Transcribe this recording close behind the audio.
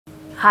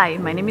Hi,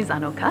 my name is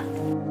Anoka.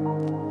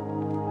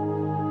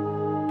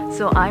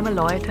 So I'm a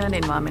lawyer turned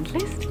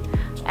environmentalist,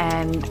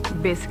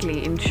 and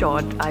basically, in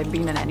short, I've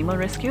been an animal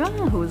rescuer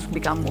who's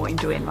become more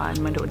into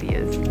environment over the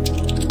years.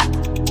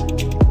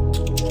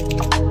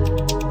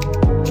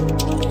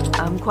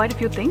 Quite a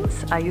few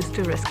things. I used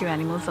to rescue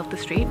animals off the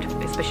street,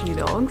 especially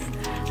dogs,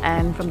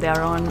 and from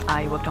there on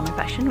I worked on my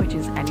passion, which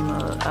is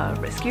animal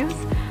rescues.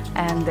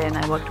 And then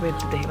I worked with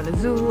the Hivala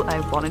Zoo. I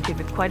volunteered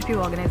with quite a few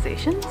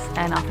organizations,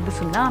 and after the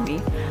tsunami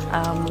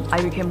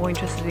I became more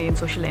interested in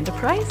social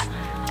enterprise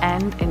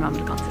and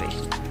environmental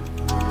conservation.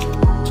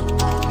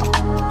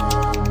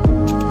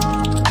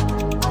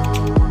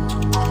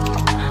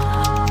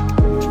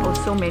 For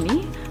so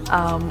many,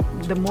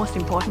 the most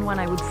important one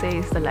I would say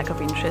is the lack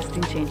of interest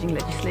in changing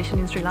legislation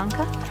in Sri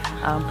Lanka.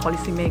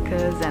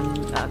 Policymakers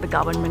and the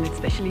government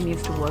especially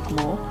needs to work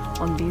more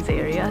on these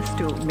areas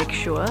to make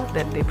sure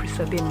that they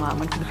preserve the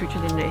environment for the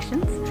future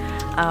generations.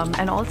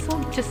 And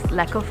also just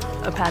lack of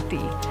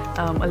apathy.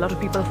 A lot of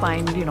people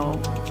find,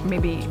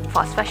 maybe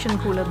fast fashion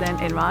cooler than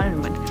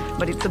environment,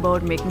 but it's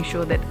about making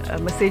sure that a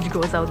message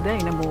goes out there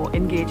in a more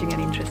engaging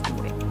and interesting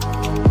way.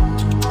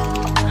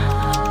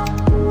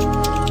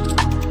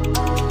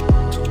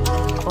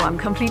 I'm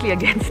completely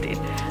against it.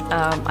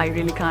 I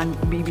really can't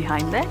be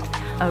behind that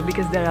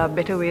because there are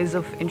better ways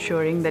of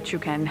ensuring that you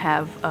can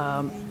have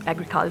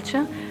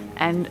agriculture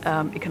and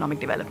economic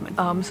development.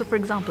 So for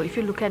example, if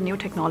you look at new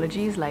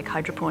technologies like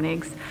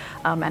hydroponics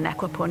and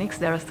aquaponics,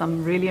 there are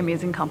some really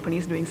amazing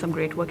companies doing some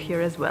great work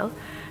here as well.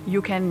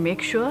 You can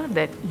make sure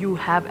that you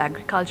have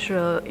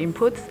agricultural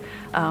inputs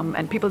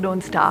and people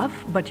don't starve,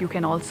 but you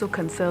can also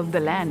conserve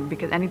the land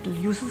and it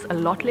uses a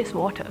lot less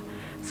water.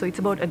 So it's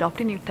about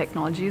adopting new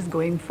technologies,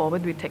 going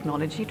forward with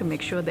technology to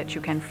make sure that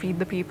you can feed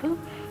the people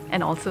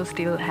and also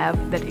still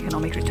have that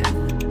economic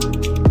return.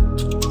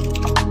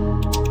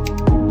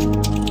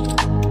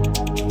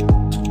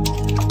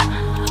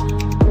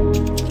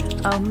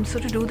 So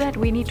to do that,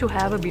 we need to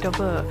have a bit of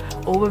an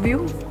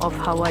overview of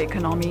how our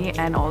economy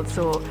and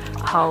also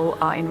how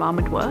our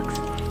environment works.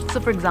 So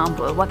for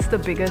example, what's the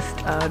biggest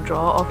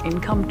draw of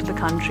income to the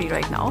country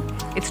right now?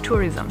 It's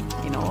tourism.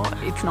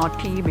 It's not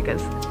tea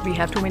because we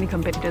have too many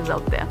competitors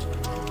out there.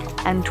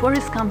 And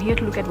tourists come here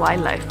to look at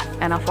wildlife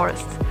and our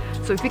forests.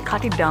 So if we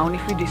cut it down,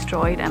 if we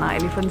destroy it and our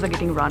elephants are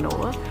getting run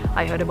over,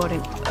 I heard about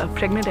a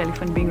pregnant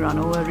elephant being run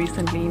over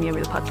recently near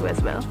Vilpattu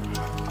as well.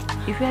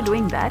 If we are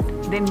doing that,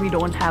 then we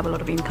don't have a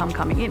lot of income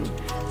coming in.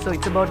 So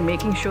it's about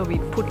making sure we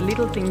put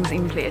little things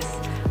in place.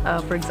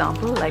 For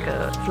example, like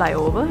a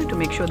flyover to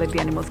make sure that the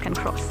animals can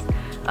cross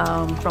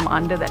from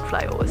under that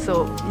flyover.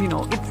 So,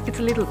 it's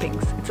little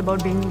things. It's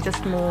about being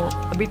just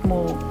a bit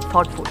more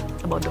thoughtful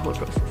about the whole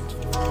process.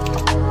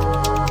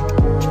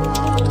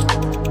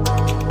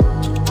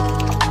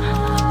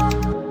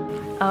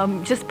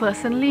 Just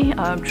personally,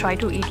 try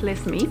to eat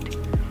less meat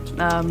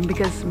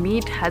because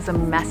meat has a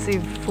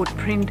massive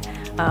footprint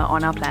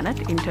on our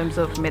planet in terms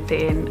of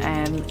methane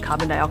and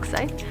carbon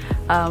dioxide,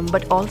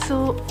 but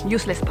also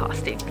use less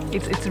plastic.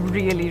 It's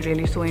really,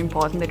 really so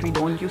important that we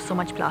don't use so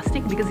much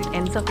plastic because it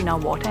ends up in our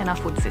water and our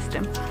food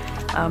system.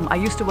 I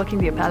used to work in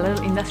the apparel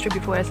industry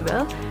before as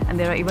well, and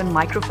there are even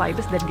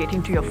microfibers that get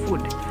into your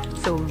food.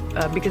 So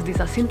because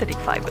these are synthetic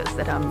fibers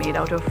that are made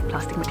out of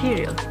plastic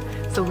materials.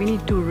 So we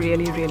need to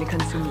really, really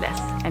consume less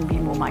and be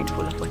more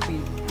mindful of what we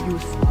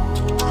use.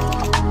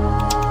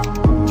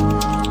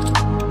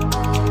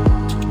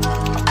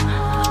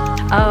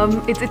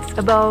 It's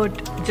about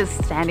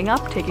just standing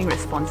up, taking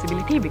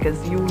responsibility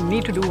because you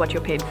need to do what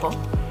you're paid for.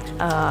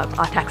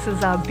 Our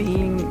taxes are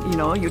being,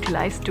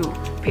 utilized to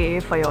pay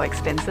for your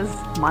expenses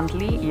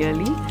monthly,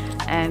 yearly,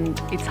 and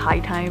it's high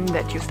time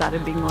that you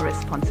started being more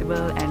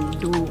responsible and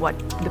do what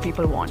the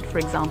people want. For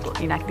example,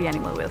 enact the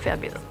Animal Welfare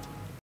Bill.